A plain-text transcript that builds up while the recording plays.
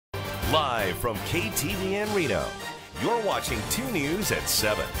Live from KTVN Reno, you're watching 2 News at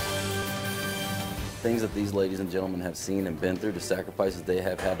 7. Things that these ladies and gentlemen have seen and been through, the sacrifices they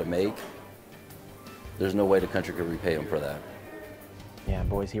have had to make, there's no way the country could repay them for that. Yeah,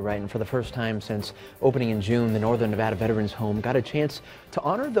 Boise right, and for the first time since opening in June, the Northern Nevada Veterans Home got a chance to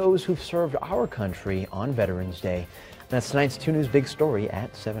honor those who've served our country on Veterans Day. That's tonight's 2 News big story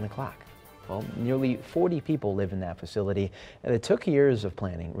at 7 o'clock. Well, nearly 40 people live in that facility, and it took years of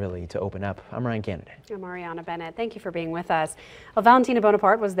planning, really, to open up. I'm Ryan Kennedy. I'm Ariana Bennett. Thank you for being with us. Well, Valentina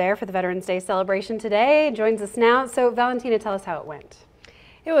Bonaparte was there for the Veterans Day celebration today, joins us now. So, Valentina, tell us how it went.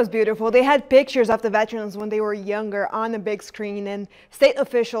 It was beautiful. They had pictures of the veterans when they were younger on a big screen, and state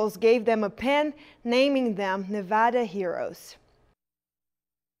officials gave them a pin naming them Nevada Heroes.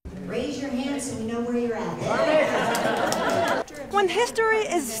 Raise your hand so we know where you're at. When history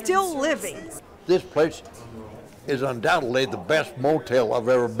is still living. This place is undoubtedly the best motel I've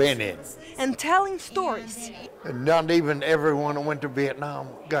ever been in. And telling stories. And not even everyone who went to Vietnam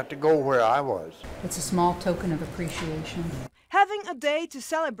got to go where I was. It's a small token of appreciation. Having a day to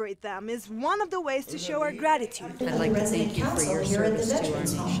celebrate them is one of the ways to show our gratitude. I'd like to thank you for your service to our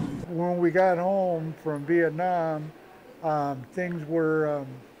nation. When we got home from Vietnam, things were,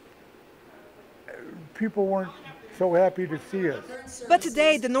 people weren't so happy to see us. But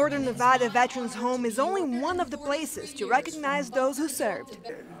today, the Northern Nevada Veterans Home is only one of the places to recognize those who served.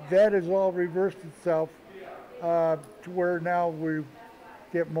 That has all reversed itself to where now we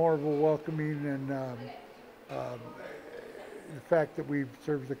get more of a welcoming and the fact that we've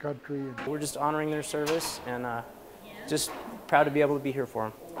served the country. We're just honoring their service and just proud to be able to be here for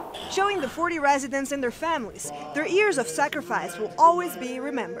them. Showing the 40 residents and their families, their years of sacrifice will always be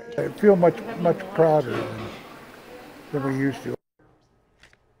remembered. I feel much prouder than we used to.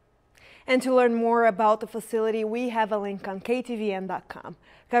 And to learn more about the facility, we have a link on KTVN.com.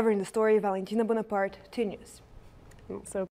 Covering the story, Valentina Bonaparte, 2 News. So